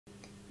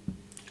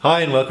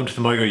Hi and welcome to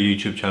the MIGRO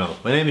YouTube channel.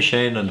 My name is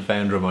Shane and I'm the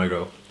founder of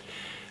MIGRO.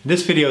 In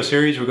this video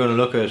series we're going to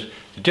look at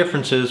the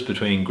differences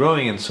between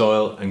growing in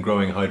soil and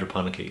growing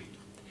hydroponically.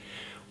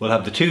 We'll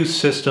have the two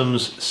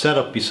systems set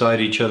up beside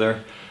each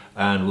other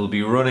and we'll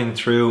be running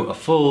through a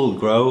full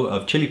grow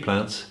of chili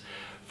plants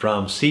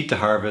from seed to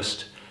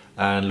harvest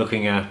and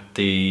looking at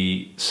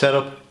the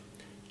setup,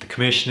 the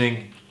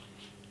commissioning,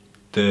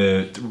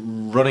 the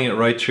running it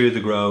right through the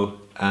grow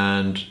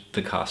and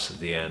the costs at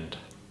the end.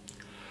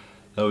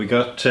 So we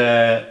got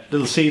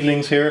little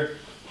seedlings here,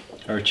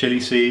 our chili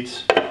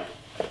seeds.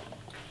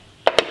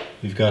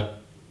 We've got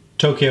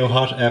Tokyo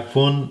Hot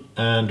F1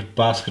 and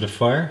Basket of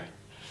Fire,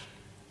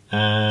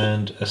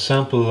 and a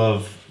sample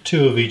of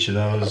two of each of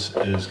those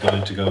is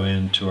going to go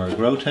into our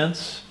grow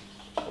tents,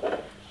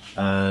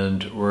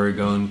 and we're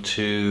going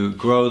to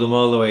grow them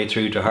all the way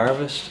through to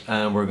harvest,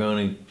 and we're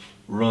going to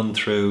run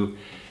through,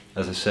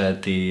 as I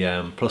said, the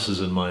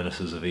pluses and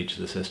minuses of each of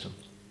the system.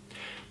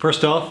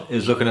 First off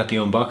is looking at the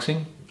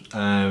unboxing.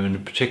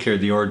 In particular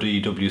the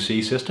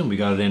RDWC system. We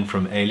got it in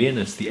from Alien.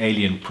 It's the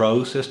Alien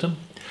Pro system.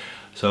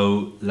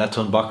 So let's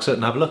unbox it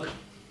and have a look.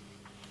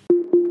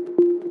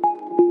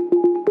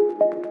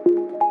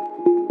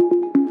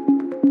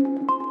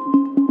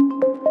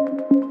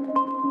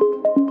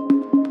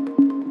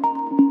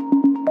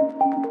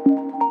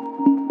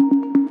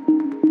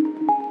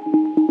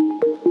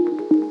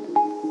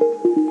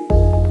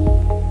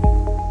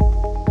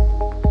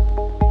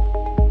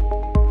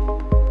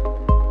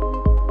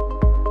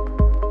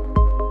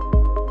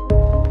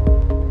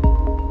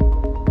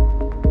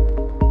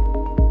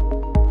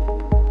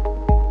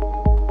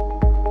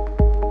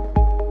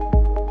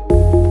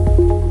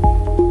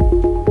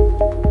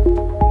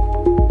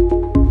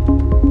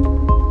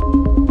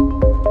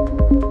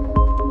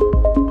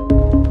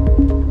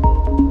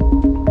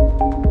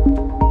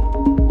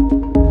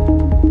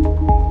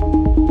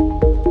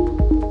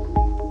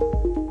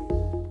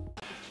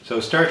 So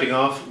starting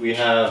off, we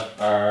have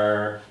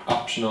our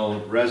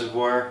optional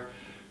reservoir,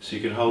 so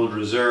you can hold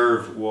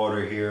reserve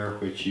water here,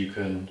 which you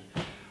can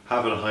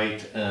have in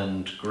height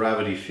and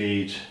gravity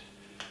feed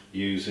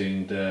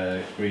using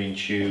the green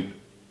tube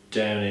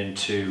down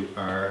into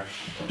our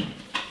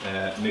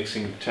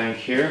mixing tank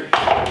here.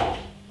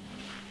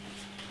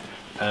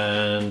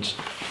 And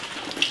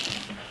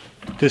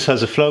this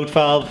has a float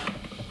valve,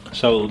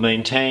 so it will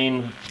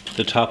maintain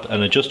the top,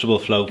 an adjustable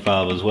float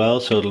valve as well,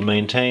 so it will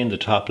maintain the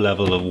top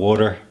level of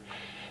water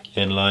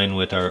in line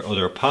with our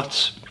other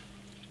pots,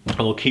 and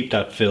we'll keep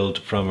that filled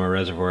from our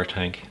reservoir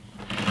tank.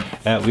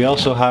 We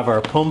also have our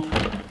pump,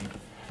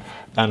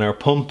 and our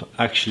pump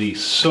actually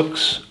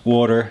sucks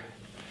water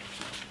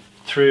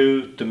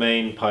through the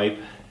main pipe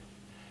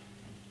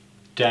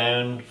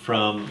down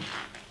from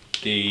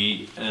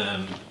the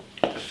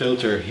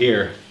filter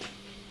here.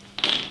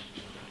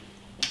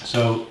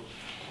 So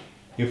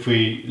if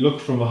we look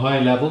from a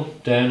high level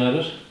down at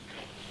it,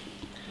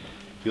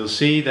 you'll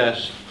see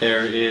that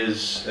there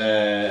is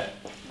a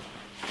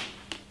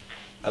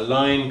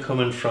line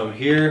coming from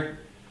here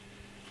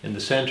in the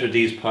center of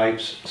these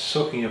pipes,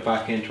 sucking it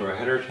back into our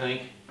header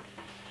tank,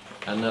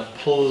 and that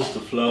pulls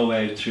the flow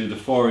out through the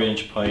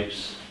 4-inch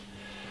pipes,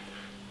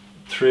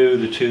 through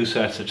the two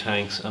sets of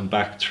tanks and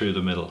back through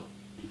the middle.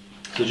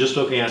 So just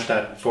looking at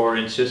that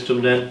 4-inch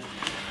system then,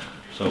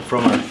 so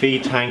from our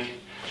feed tank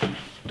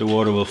the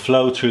water will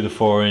flow through the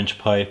 4-inch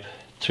pipe,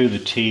 through the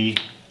T,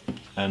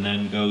 and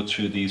then go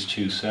through these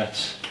two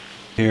sets.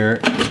 Here,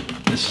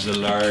 this is a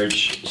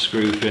large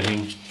screw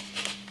fitting.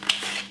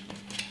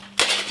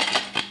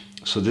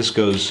 So this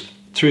goes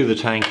through the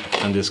tank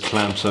and this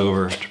clamps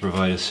over to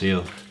provide a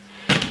seal.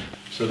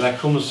 So that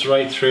comes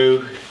right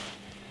through,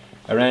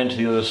 around to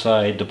the other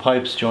side. The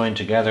pipes join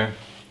together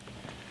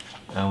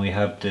and we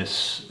have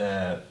this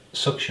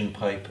suction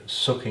pipe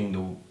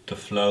sucking the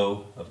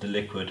flow of the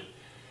liquid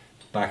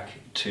back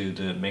to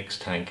the mix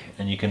tank.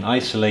 And you can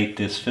isolate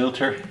this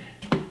filter,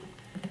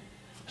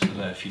 so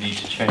that if you need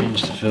to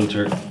change the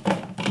filter,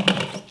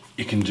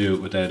 you can do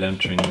it without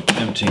emptying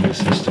the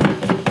system.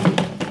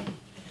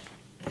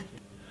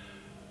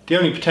 The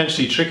only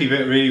potentially tricky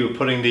bit really with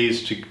putting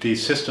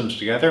these systems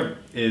together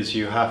is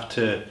you have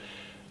to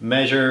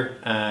measure,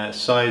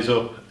 size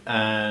up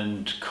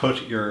and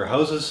cut your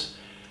hoses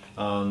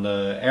on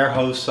the air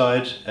hose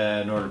side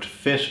in order to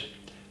fit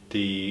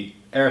the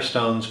air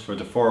stones for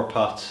the 4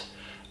 pots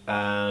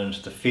and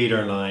the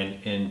feeder line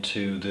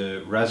into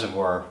the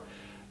reservoir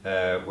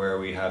where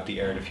we have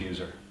the air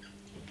diffuser.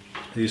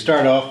 So you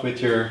start off with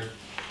your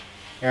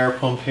air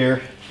pump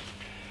here,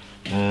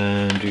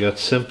 and you got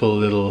simple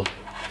little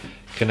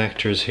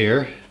connectors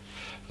here.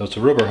 So it's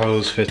a rubber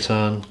hose fits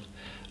on,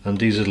 and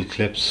these little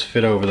clips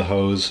fit over the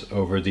hose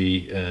over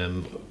the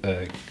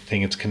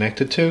thing it's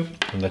connected to,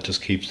 and that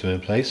just keeps them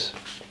in place.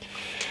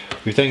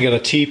 We've then got a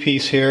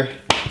T-piece here.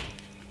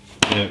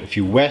 Now, if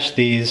you wet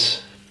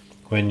these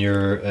when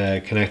you're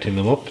connecting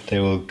them up, they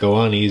will go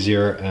on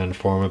easier and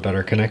form a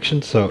better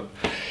connection. So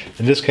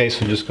in this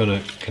case I'm just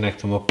going to connect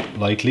them up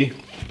lightly.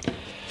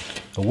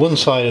 One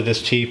side of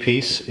this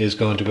T-piece is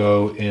going to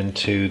go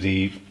into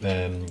the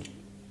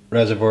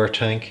reservoir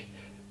tank,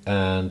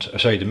 and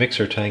the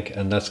mixer tank,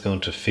 and that's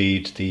going to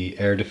feed the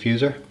air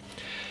diffuser.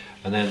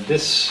 And then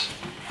this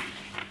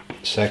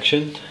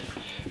section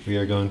we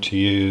are going to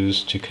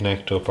use to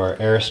connect up our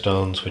air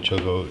stones, which will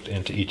go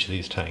into each of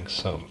these tanks.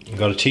 So we've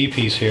got a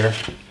T-piece here.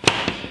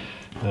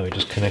 Now we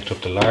just connect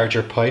up the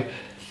larger pipe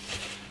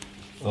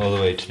all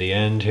the way to the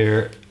end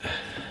here,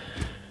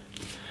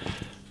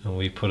 and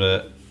we put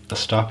a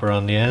stopper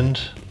on the end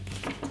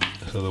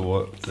so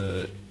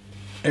the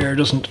air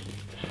doesn't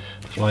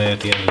fly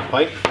out the end of the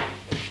pipe.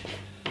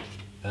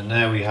 And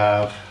now we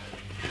have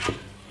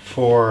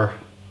 4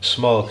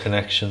 small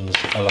connections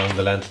along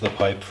the length of the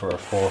pipe for our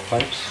 4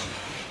 pipes.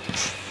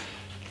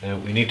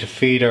 We need to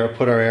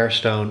put our air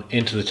stone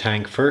into the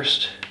tank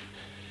first,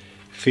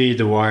 feed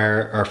the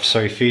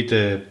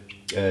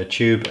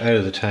tube out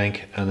of the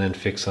tank, and then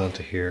fix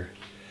onto here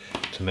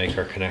to make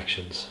our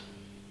connections.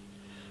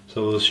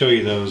 So we'll show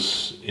you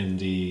those in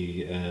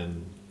the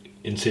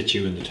in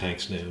situ in the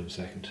tanks now in a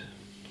second.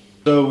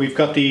 So we've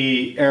got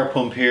the air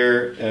pump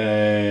here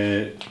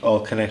all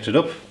connected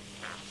up.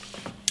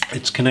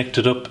 It's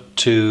connected up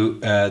to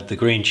the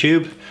green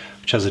tube,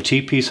 which has a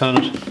T-piece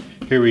on it.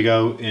 Here we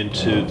go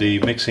into the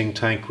mixing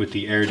tank with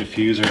the air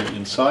diffuser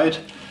inside.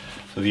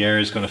 So the air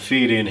is going to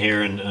feed in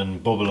here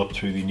and bubble up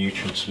through the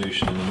nutrient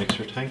solution in the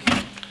mixer tank.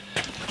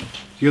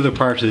 The other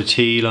part of the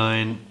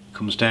T-line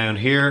comes down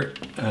here,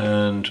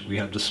 and we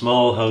have the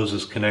small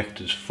hoses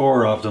connected,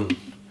 4 of them,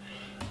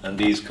 and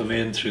these come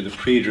in through the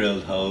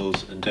pre-drilled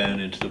holes and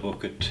down into the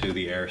bucket to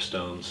the air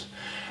stones,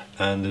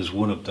 and there's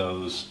 1 of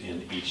those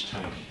in each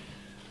tank.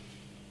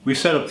 We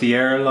set up the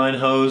air line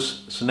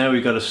hose, so now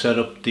we've got to set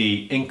up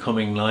the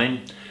incoming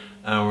line,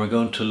 and we're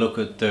going to look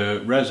at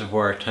the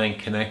reservoir tank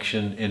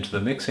connection into the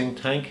mixing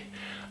tank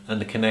and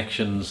the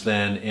connections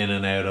then in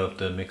and out of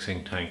the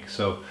mixing tank.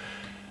 So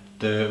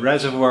the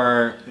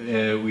reservoir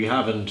we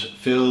haven't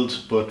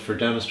filled, but for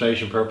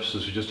demonstration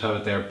purposes we just have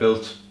it there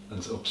built and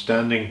it's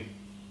upstanding.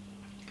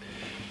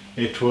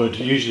 It would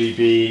usually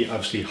be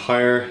obviously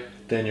higher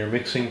than your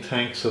mixing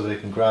tank so they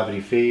can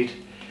gravity feed.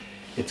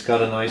 It's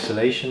got an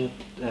isolation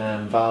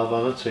valve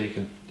on it, so you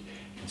can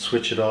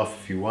switch it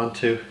off if you want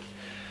to.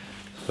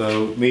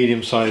 So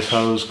medium sized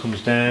hose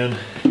comes down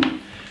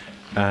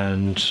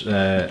and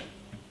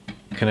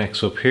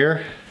connects up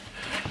here,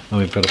 and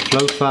we've got a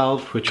float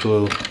valve which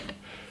will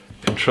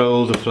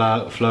control the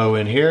flow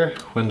in here.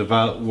 When the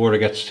water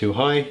gets too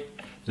high,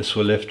 this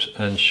will lift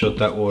and shut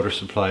that water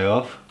supply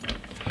off.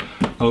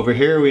 Over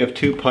here we have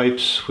 2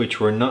 pipes which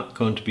we're not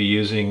going to be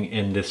using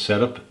in this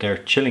setup. They're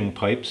chilling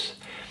pipes.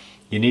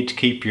 You need to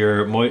keep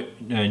your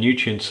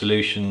nutrient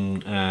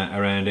solution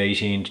around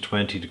 18 to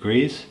 20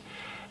 degrees,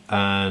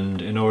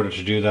 and in order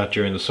to do that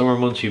during the summer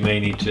months you may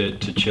need to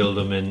chill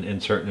them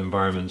in certain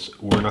environments.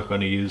 We're not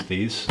going to use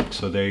these,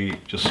 so they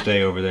just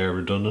stay over there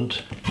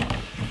redundant.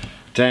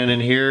 Down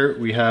in here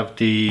we have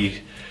the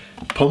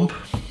pump.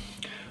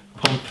 The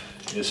pump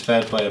is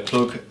fed by a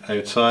plug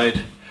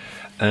outside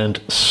and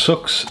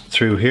sucks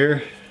through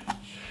here,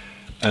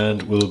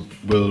 and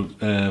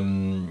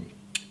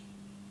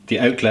the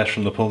outlet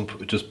from the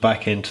pump just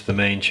back into the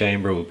main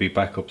chamber will be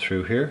back up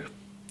through here.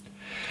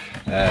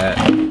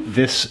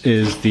 This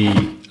is the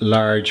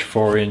large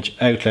 4-inch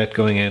outlet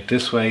going out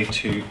this way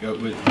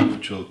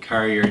which will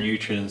carry your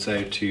nutrients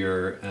out to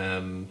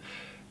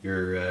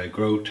your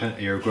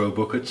grow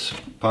buckets,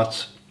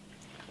 pots.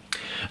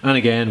 And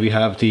again we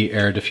have the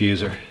air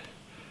diffuser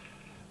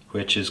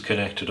which is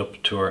connected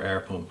up to our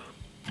air pump.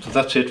 So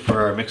that's it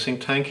for our mixing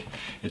tank.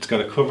 It's got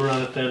a cover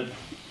on it then.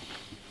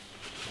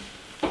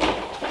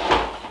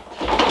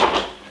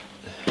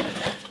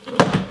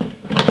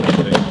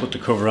 Put the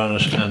cover on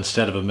it, and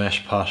instead of a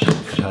mesh pot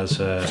it has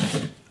a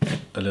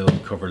little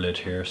cover lid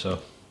here, so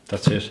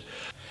that's it.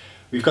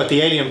 We've got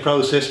the Alien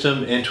Pro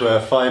system into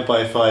a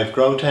 5x5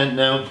 grow tent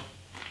now.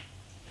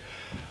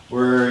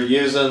 We're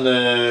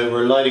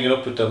lighting it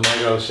up with the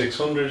MIGRO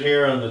 600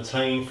 here on its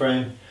hanging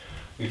frame.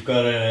 We've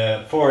got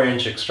a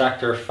 4-inch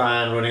extractor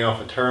fan running off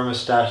a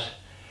thermostat.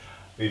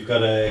 We've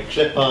got a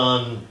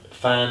clip-on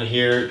fan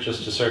here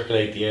just to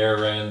circulate the air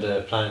around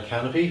the plant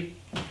canopy.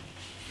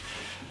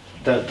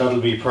 That'll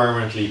be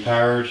permanently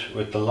powered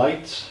with the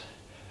lights.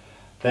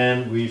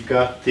 Then we've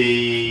got the,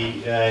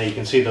 you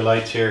can see the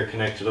lights here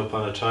connected up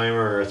on a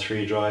timer or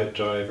 3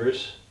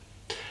 drivers.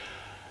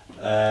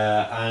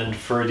 And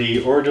for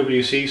the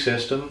RWC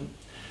system,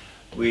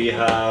 we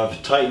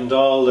have tightened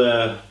all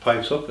the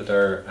pipes up with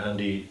our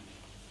handy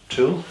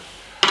tool.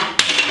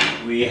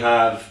 We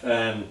have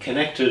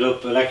connected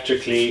up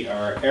electrically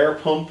our air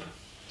pump,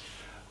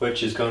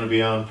 which is going to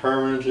be on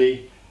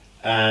permanently,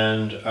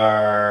 and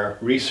our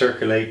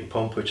recirculating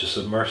pump, which is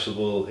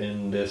submersible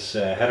in this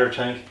header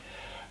tank,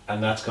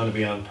 and that's going to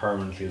be on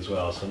permanently as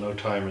well, so no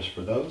timers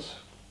for those.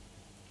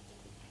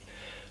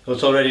 So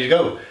it's all ready to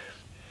go.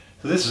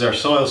 So this is our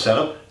soil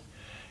setup.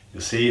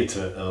 You'll see it's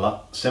a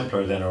lot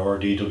simpler than our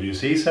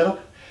RDWC setup.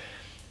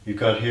 We've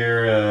got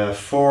here a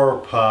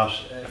 4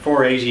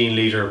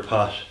 18-litre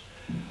pot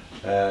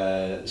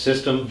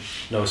system,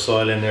 no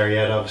soil in there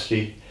yet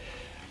obviously.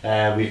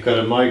 We've got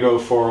a MIGRO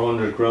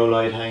 400 grow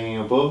light hanging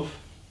above.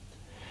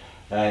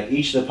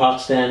 Each of the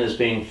pots then is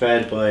being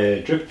fed by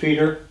a drip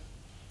feeder,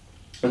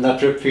 and that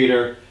drip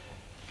feeder,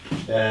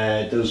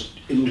 those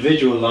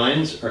individual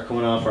lines are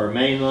coming off our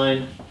main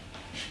line,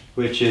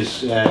 which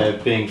is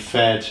being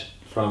fed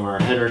from our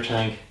header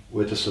tank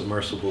with a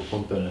submersible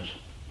pump in it.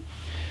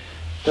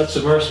 That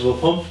submersible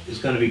pump is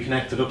going to be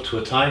connected up to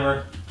a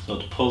timer, so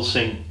the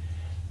pulsing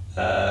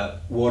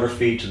water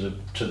feed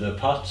to the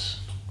pots.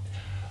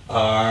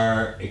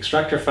 Our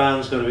extractor fan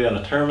is going to be on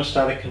a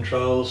thermostatic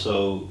control,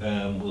 so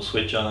we'll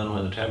switch on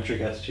when the temperature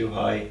gets too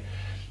high,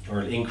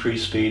 or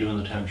increase speed when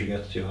the temperature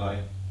gets too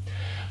high.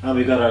 And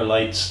we've got our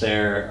lights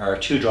there, our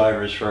 2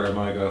 drivers for our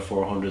MIGRO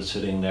 400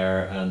 sitting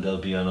there, and they'll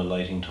be on a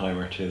lighting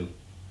timer too.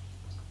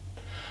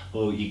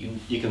 Well,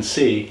 you can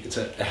see it's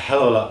a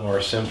hell of a lot more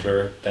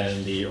simpler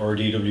than the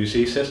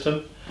RDWC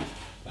system.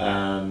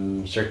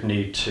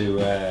 Certainly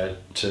to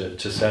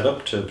set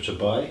up, to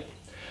buy.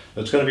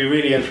 But it's going to be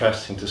really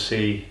interesting to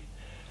see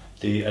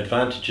the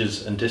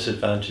advantages and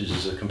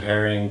disadvantages of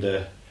comparing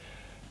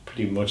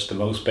pretty much the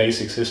most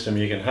basic system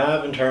you can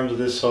have in terms of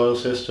this soil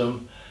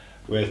system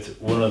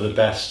with one of the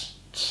best,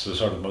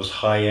 sort of most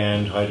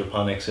high-end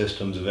hydroponic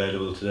systems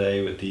available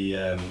today with the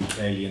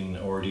Alien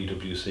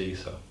RDWC.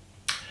 So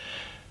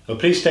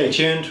please stay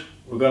tuned.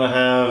 We're going to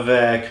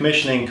have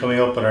commissioning coming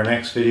up in our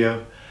next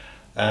video,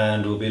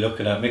 and we'll be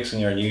looking at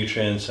mixing our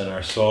nutrients and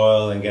our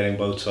soil and getting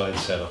both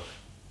sides set up.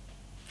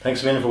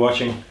 Thanks a million for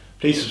watching.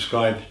 Please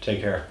subscribe.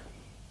 Take care.